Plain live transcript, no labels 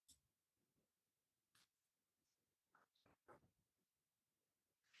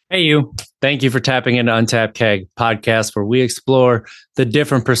Hey, you. Thank you for tapping into Untapped Keg podcast, where we explore the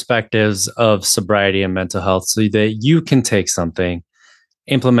different perspectives of sobriety and mental health so that you can take something,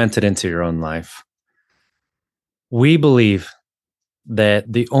 implement it into your own life. We believe that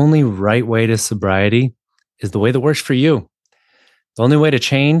the only right way to sobriety is the way that works for you. The only way to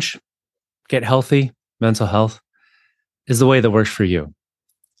change, get healthy, mental health, is the way that works for you.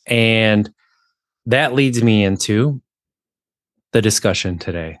 And that leads me into the discussion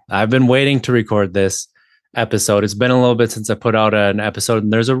today. I've been waiting to record this episode. It's been a little bit since I put out an episode,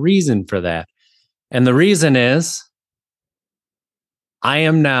 and there's a reason for that. And the reason is I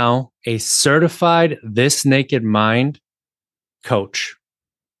am now a certified This Naked Mind coach.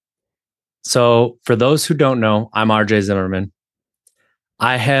 So, for those who don't know, I'm RJ Zimmerman.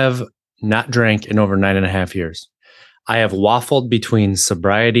 I have not drank in over 9.5 years. I have waffled between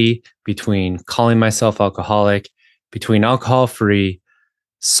sobriety, between calling myself alcoholic, between alcohol free,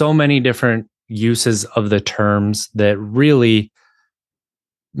 so many different uses of the terms that really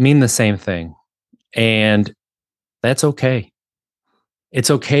mean the same thing. And that's okay. It's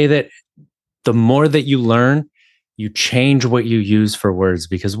okay that the more that you learn, you change what you use for words,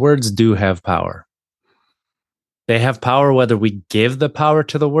 because words do have power. They have power whether we give the power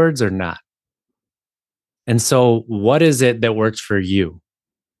to the words or not. And so, what is it that works for you?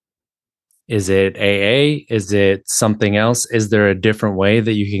 Is it AA? Is it something else? Is there a different way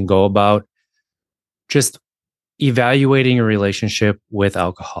that you can go about just evaluating your relationship with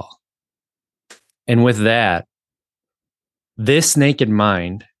alcohol? And with that, This Naked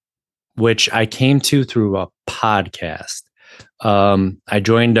Mind, which I came to through a podcast. I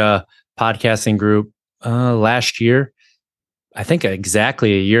joined a podcasting group last year, I think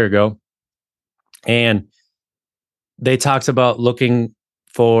exactly a year ago. And they talked about looking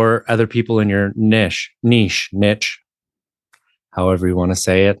for other people in your niche, however you want to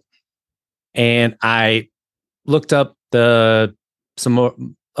say it. And I looked up some more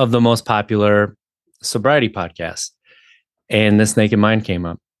of the most popular sobriety podcasts, and This Naked Mind came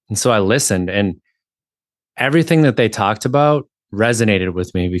up. And so I listened, and everything that they talked about resonated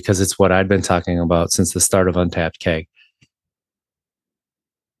with me because it's what I'd been talking about since the start of Untapped Keg.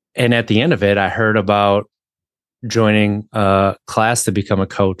 And at the end of it, I heard about joining a class to become a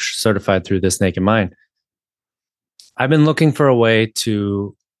coach certified through This Naked Mind. I've been looking for a way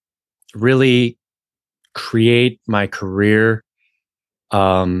to really create my career,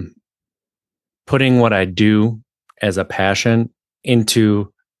 putting what I do as a passion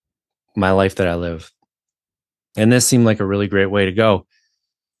into my life that I live. And this seemed like a really great way to go.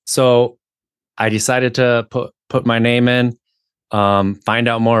 So I decided to put my name in, find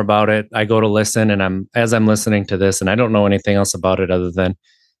out more about it. I go to listen, and as I'm listening to this, and I don't know anything else about it other than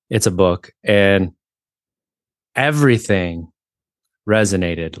it's a book, and everything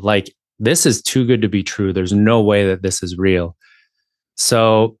resonated. Like, this is too good to be true. There's no way that this is real.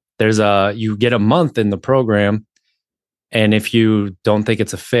 So you get a month in the program, and if you don't think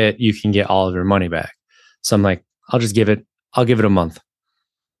it's a fit, you can get all of your money back. So I'm like, I'll give it a month.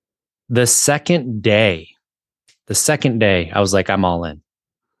 The second day, I was like, I'm all in.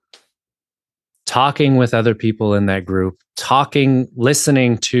 Talking with other people in that group,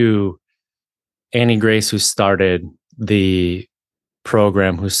 listening to Annie Grace, who started the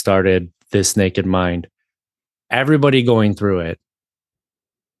program, who started This Naked Mind, everybody going through it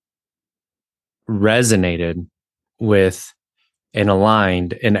resonated with and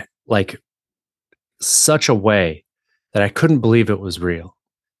aligned in like such a way that I couldn't believe it was real.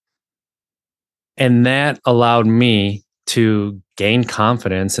 And that allowed me to gain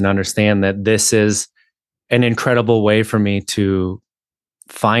confidence and understand that this is an incredible way for me to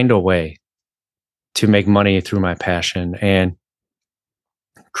find a way to make money through my passion and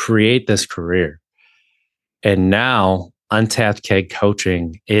create this career. And now Untapped Keg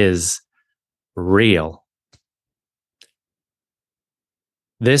Coaching is real.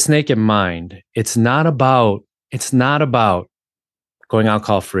 This Naked Mind, it's not about going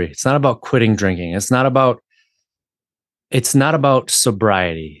alcohol free. It's not about quitting drinking. It's not about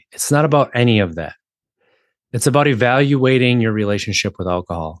sobriety. It's not about any of that. It's about evaluating your relationship with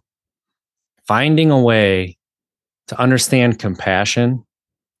alcohol, finding a way to understand compassion.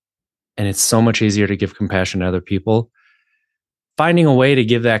 And it's so much easier to give compassion to other people. Finding a way to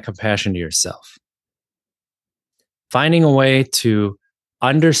give that compassion to yourself. Finding a way to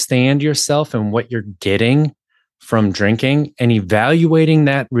understand yourself and what you're getting from drinking, and evaluating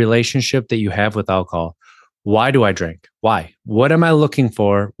that relationship that you have with alcohol. Why do I drink? Why? What am I looking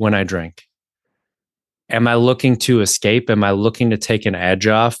for when I drink? Am I looking to escape? Am I looking to take an edge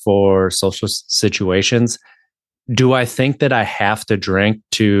off for social situations? Do I think that I have to drink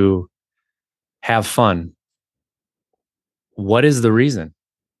to have fun? What is the reason?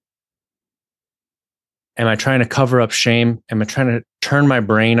 Am I trying to cover up shame? Am I trying to turn my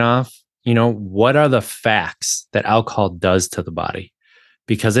brain off? What are the facts that alcohol does to the body?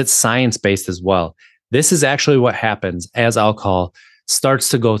 Because it's science based as well. This is actually what happens as alcohol starts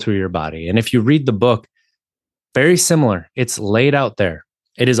to go through your body. And if you read the book, very similar. It's laid out there.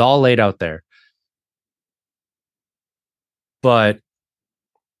 It is all laid out there. But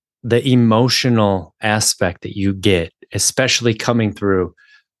the emotional aspect that you get, especially coming through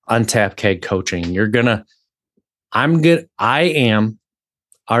Untapped Keg Coaching, RJ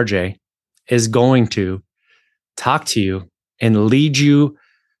is going to talk to you and lead you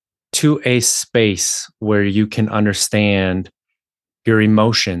to a space where you can understand your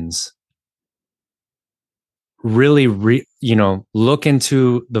emotions. Really, look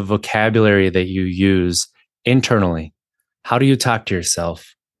into the vocabulary that you use internally. How do you talk to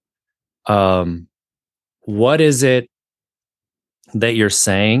yourself? What is it that you're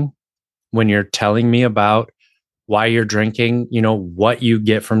saying when you're telling me about why you're drinking? What you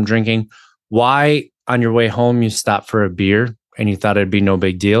get from drinking, why on your way home you stopped for a beer and you thought it'd be no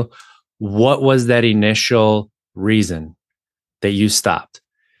big deal. What was that initial reason that you stopped?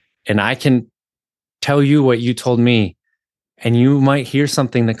 And I can tell you what you told me, and you might hear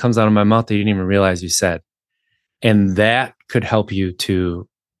something that comes out of my mouth that you didn't even realize you said. And that could help you to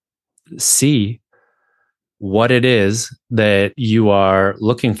see what it is that you are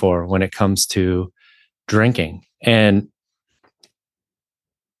looking for when it comes to drinking. And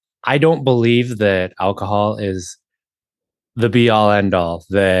I don't believe that alcohol is the be all end all,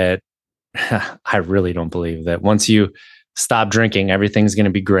 that I really don't believe that once you stop drinking, everything's going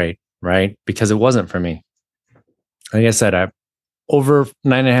to be great, right? Because it wasn't for me. Like I said, over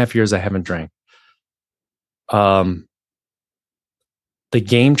 9.5 years, I haven't drank. The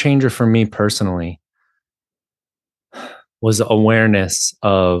game changer for me personally was awareness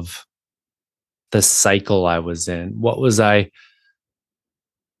of the cycle I was in. What was I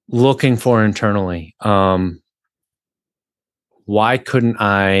looking for internally? Why couldn't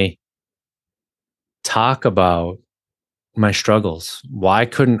I talk about my struggles? Why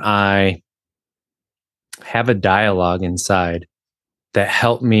couldn't I have a dialogue inside that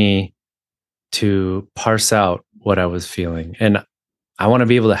helped me to parse out what I was feeling? And I want to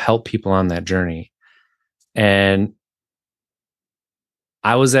be able to help people on that journey. And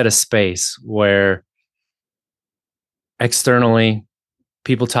I was at a space where externally,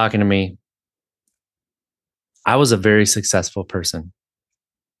 people talking to me, I was a very successful person.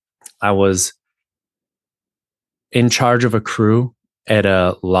 I was in charge of a crew at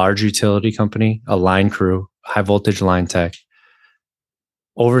a large utility company, a line crew, high voltage line tech,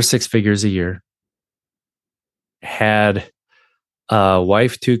 over 6 figures a year, had a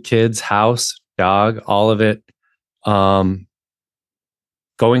wife, 2 kids, house, dog, all of it.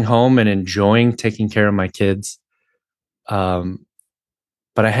 Going home and enjoying taking care of my kids.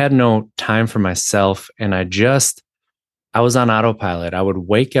 But I had no time for myself. And I was on autopilot. I would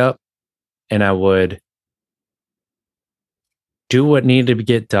wake up and I would do what needed to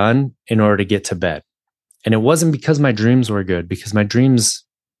get done in order to get to bed. And it wasn't because my dreams were good, because my dreams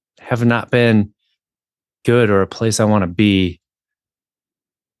have not been good or a place I want to be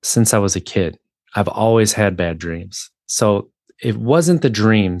since I was a kid. I've always had bad dreams. So it wasn't the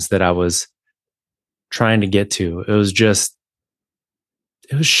dreams that I was trying to get to. It was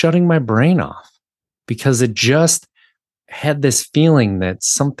shutting my brain off, because it just had this feeling that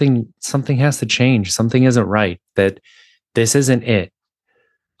something has to change. Something isn't right, that this isn't it.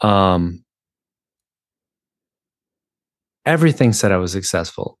 Everything said I was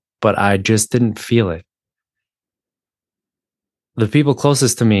successful, but I just didn't feel it. The people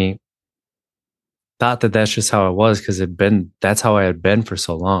closest to me thought that that's just how I was, because that's how I had been for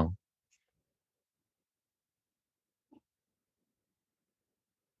so long.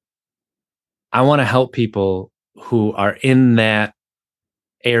 I want to help people who are in that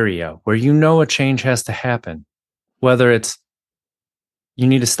area where a change has to happen, whether it's you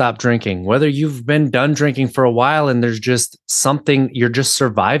need to stop drinking, whether you've been done drinking for a while and there's just something, you're just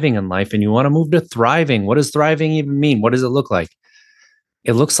surviving in life and you want to move to thriving. What does thriving even mean? What does it look like?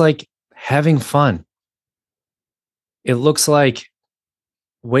 It looks like having fun. It looks like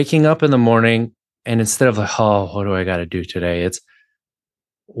waking up in the morning and instead of like, oh, what do I got to do today? It's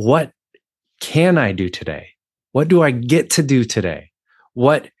what can I do today? What do I get to do today?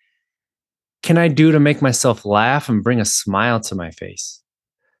 What can I do to make myself laugh and bring a smile to my face?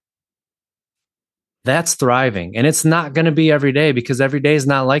 That's thriving. And it's not going to be every day, because every day is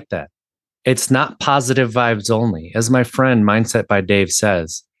not like that. It's not positive vibes only. As my friend Mindset by Dave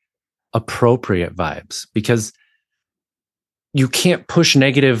says, appropriate vibes, because you can't push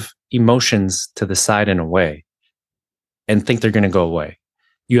negative emotions to the side and away and think they're going to go away.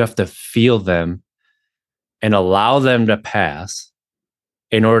 You have to feel them and allow them to pass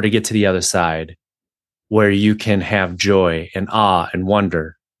in order to get to the other side, where you can have joy and awe and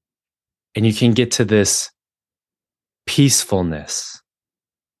wonder. And you can get to this peacefulness.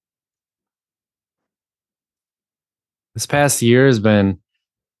 This past year has been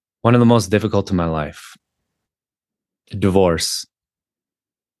one of the most difficult in my life. Divorce.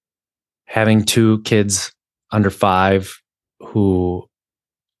 Having 2 kids under 5 who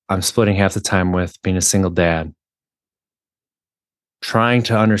I'm splitting half the time with, being a single dad. Trying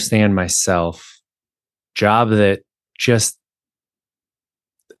to understand myself. Job that just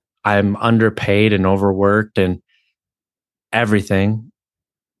I'm underpaid and overworked and everything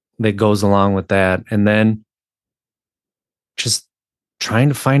that goes along with that. And then just trying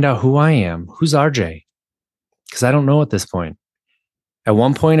to find out who I am. Who's RJ? Because I don't know at this point. At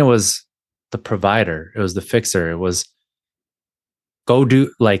one point, it was the provider. It was the fixer. It was go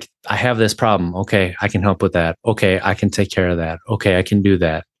do, like, I have this problem. Okay, I can help with that. Okay, I can take care of that. Okay, I can do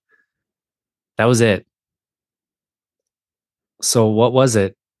that. That was it. So what was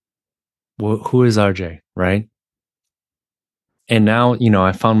it? Who is RJ, right? And now,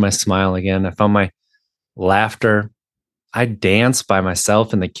 I found my smile again. I found my laughter. I dance by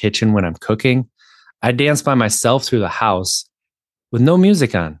myself in the kitchen when I'm cooking. I dance by myself through the house with no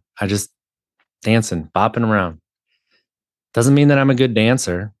music on. I just dancing, bopping around. Doesn't mean that I'm a good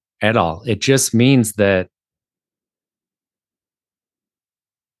dancer at all. It just means that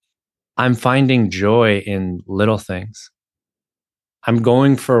I'm finding joy in little things. I'm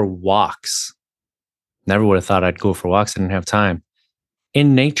going for walks. Never would have thought I'd go for walks. I didn't have time.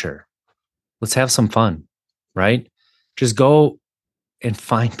 In nature. Let's have some fun, right? Just go and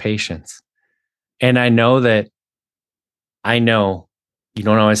find patience. And I know you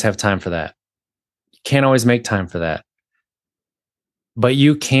don't always have time for that. You can't always make time for that. But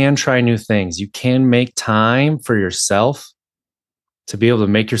you can try new things. You can make time for yourself to be able to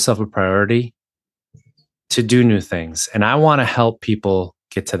make yourself a priority to do new things. And I want to help people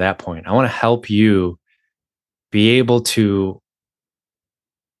get to that point. I want to help you be able to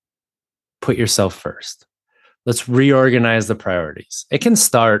put yourself first. Let's reorganize the priorities. It can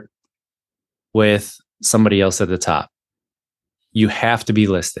start with somebody else at the top. You have to be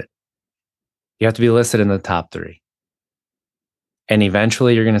listed. You have to be listed in the top 3. And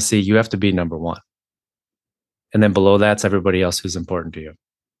eventually you're going to see you have to be number 1. And then below that's everybody else who's important to you.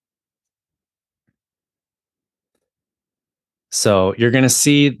 So you're going to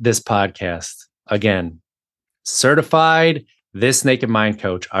see this podcast again, certified This Naked Mind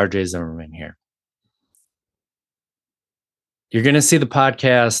coach, RJ Zimmerman here. You're going to see the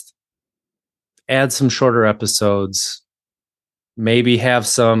podcast, add some shorter episodes, maybe have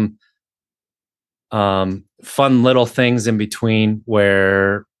some fun little things in between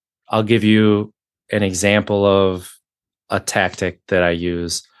where I'll give you an example of a tactic that I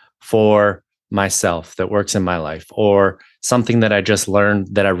use for myself that works in my life, or something that I just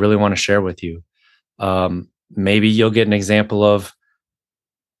learned that I really want to share with you. Maybe you'll get an example of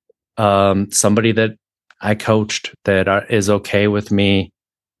somebody that I coached that is okay with me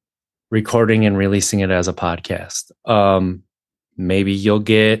recording and releasing it as a podcast. Maybe you'll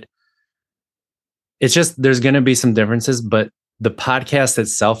get, it's just, there's going to be some differences, but the podcast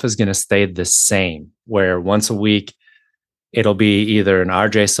itself is going to stay the same, where once a week, it'll be either an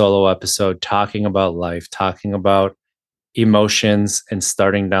RJ solo episode talking about life, talking about emotions and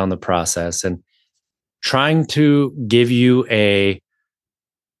starting down the process, and trying to give you a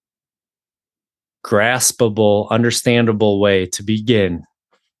graspable, understandable way to begin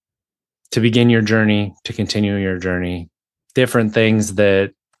your journey, to continue your journey, different things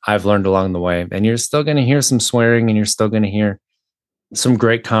that I've learned along the way. And you're still going to hear some swearing, and you're still going to hear some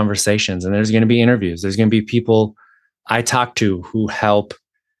great conversations, and there's going to be interviews. There's going to be people I talk to who help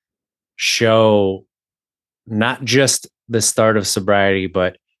show not just the start of sobriety,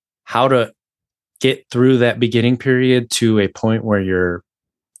 but how to get through that beginning period to a point where you're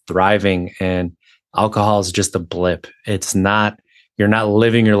thriving, and alcohol is just a blip. It's not, you're not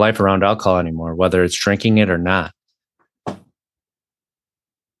living your life around alcohol anymore, whether it's drinking it or not.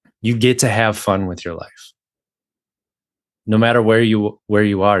 You get to have fun with your life. No matter where you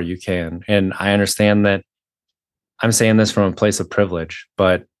are, you can. And I understand that I'm saying this from a place of privilege,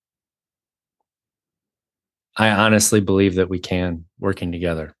 but I honestly believe that we can, working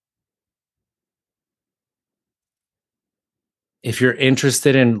together. if you're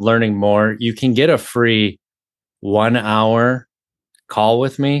interested in learning more, you can get a free 1 hour call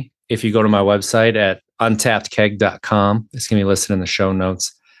with me if you go to my website at untappedkeg.com. It's going to be listed in the show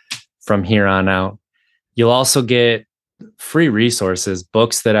notes from here on out. You'll also get free resources,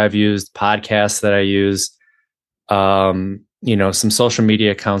 books that I've used, podcasts that I use, some social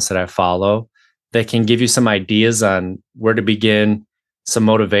media accounts that I follow that can give you some ideas on where to begin, some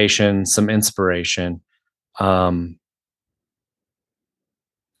motivation, some inspiration. Find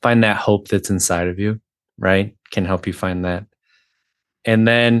that hope that's inside of you, right? Can help you find that. And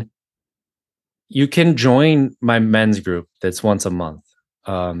then you can join my men's group that's once a month.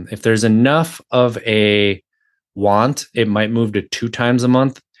 If there's enough of a want, it might move to 2 times a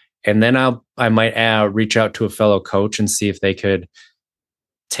month. And then I might reach out to a fellow coach and see if they could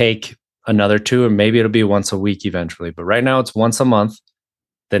take another 2, or maybe it'll be once a week eventually. But right now it's once a month.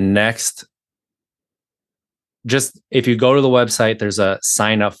 The next, just if you go to the website, there's a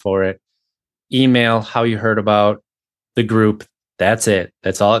sign up for it. Email how you heard about the group. That's it.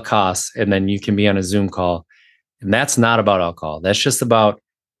 That's all it costs. And then you can be on a Zoom call. And that's not about alcohol. That's just about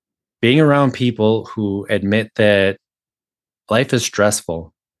being around people who admit that life is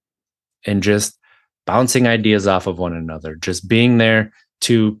stressful and just bouncing ideas off of one another, just being there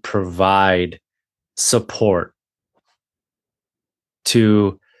to provide support,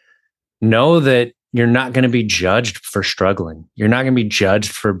 to know that you're not going to be judged for struggling. You're not going to be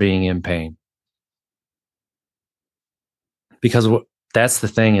judged for being in pain. Because that's the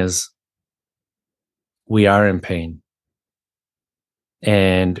thing, is we are in pain.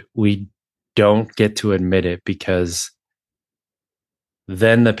 And we don't get to admit it, because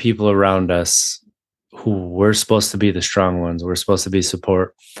then the people around us who we're supposed to be the strong ones, we're supposed to be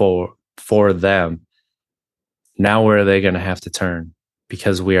support for them. Now where are they going to have to turn?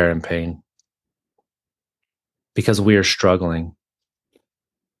 Because we are in pain. Because we are struggling.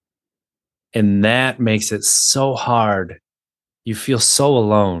 And that makes it so hard. You feel so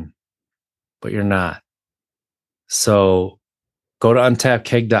alone, but you're not. So go to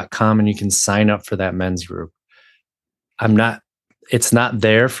untappedkeg.com and you can sign up for that men's group. It's not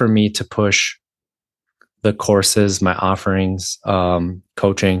there for me to push the courses, my offerings,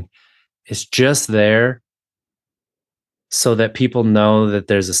 coaching. It's just there so that people know that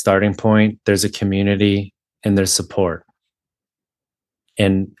there's a starting point, there's a community, and there's support.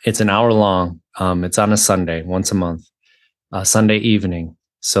 And it's an hour long. It's on a Sunday, once a month, Sunday evening,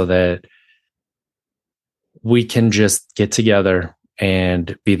 so that we can just get together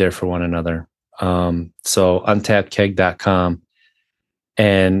and be there for one another. So untappedkeg.com,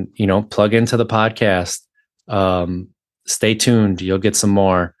 and, plug into the podcast. Stay tuned. You'll get some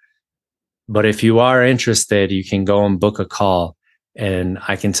more. But if you are interested, you can go and book a call, and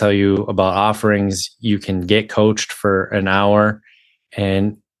I can tell you about offerings. You can get coached for an hour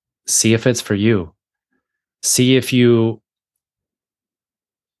and see if it's for you. See if you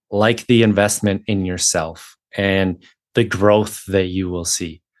like the investment in yourself and the growth that you will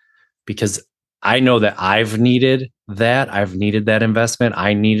see. Because I know that I've needed that investment.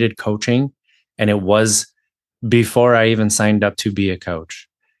 I needed coaching, and it was before I even signed up to be a coach.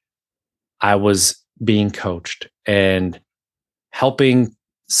 I was being coached and helping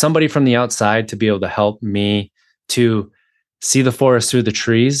somebody from the outside to be able to help me to see the forest through the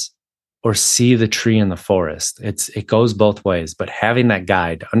trees, or see the tree in the forest. It goes both ways, but having that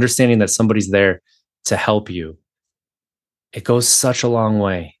guide, understanding that somebody's there to help you, it goes such a long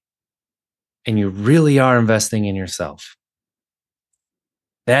way. And you really are investing in yourself.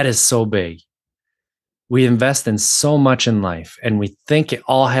 That is so big. We invest in so much in life, and we think it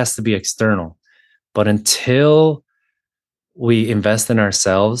all has to be external. But until we invest in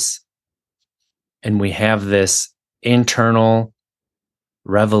ourselves and we have this internal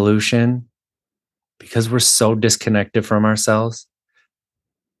revolution, because we're so disconnected from ourselves,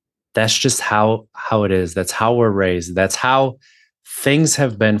 that's just how it is. That's how we're raised. That's how things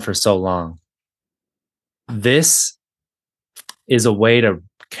have been for so long. This is a way to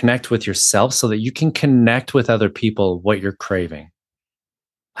connect with yourself so that you can connect with other people what you're craving.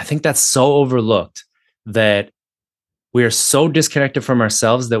 I think that's so overlooked, that we are so disconnected from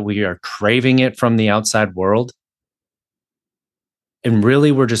ourselves that we are craving it from the outside world. And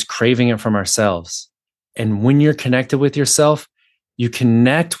really, we're just craving it from ourselves. And when you're connected with yourself, you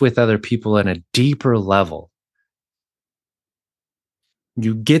connect with other people at a deeper level.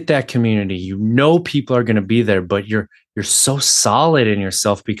 You get that community. People are going to be there, but you're so solid in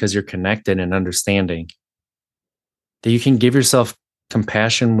yourself because you're connected and understanding that you can give yourself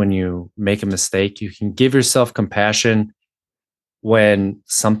compassion when you make a mistake. You can give yourself compassion when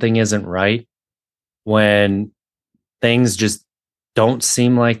something isn't right, when things just don't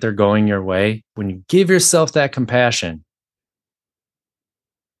seem like they're going your way, when you give yourself that compassion,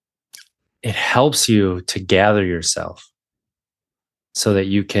 it helps you to gather yourself so that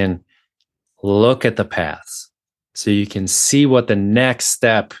you can look at the paths, so you can see what the next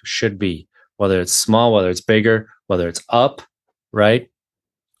step should be, whether it's small, whether it's bigger, whether it's up, right,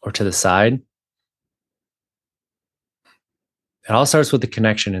 or to the side. It all starts with the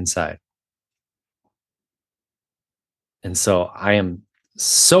connection inside. And so I am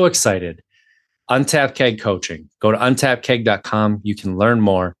so excited. Untapped Keg Coaching. Go to untappedkeg.com. You can learn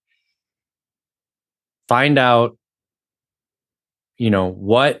more. Find out,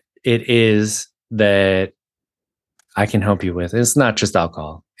 what it is that I can help you with. It's not just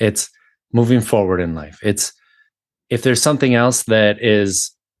alcohol. It's moving forward in life. It's if there's something else that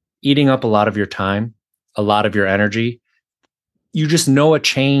is eating up a lot of your time, a lot of your energy, you just know a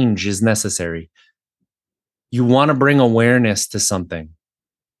change is necessary. You want to bring awareness to something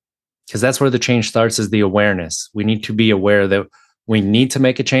because that's where the change starts, is the awareness. We need to be aware that we need to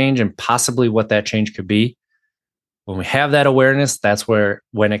make a change and possibly what that change could be. When we have that awareness, that's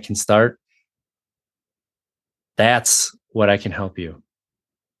when it can start. That's what I can help you.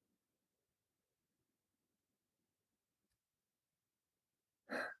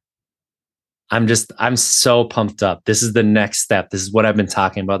 I'm so pumped up. This is the next step. This is what I've been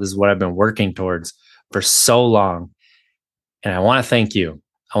talking about. This is what I've been working towards for so long. And I want to thank you.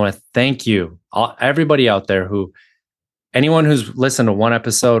 I want to thank you, everybody out there anyone who's listened to one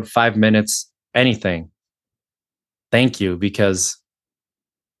episode, 5 minutes, anything. Thank you, because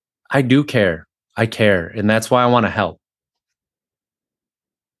I do care. I care. And that's why I want to help.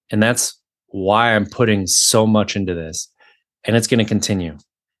 And that's why I'm putting so much into this. And it's going to continue.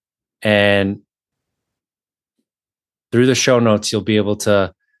 And through the show notes, you'll be able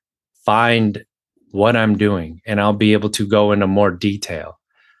to find what I'm doing, and I'll be able to go into more detail.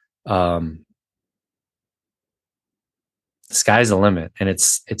 The sky's the limit, and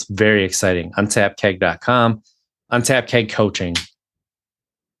it's very exciting. Untappedkeg.com, Untapped Keg Coaching,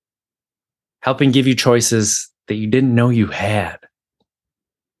 helping give you choices that you didn't know you had.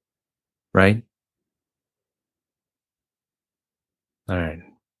 Right? All right.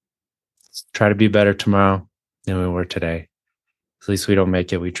 Let's try to be better tomorrow than we were today. At least we don't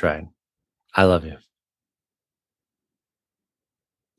make it. We tried. I love you.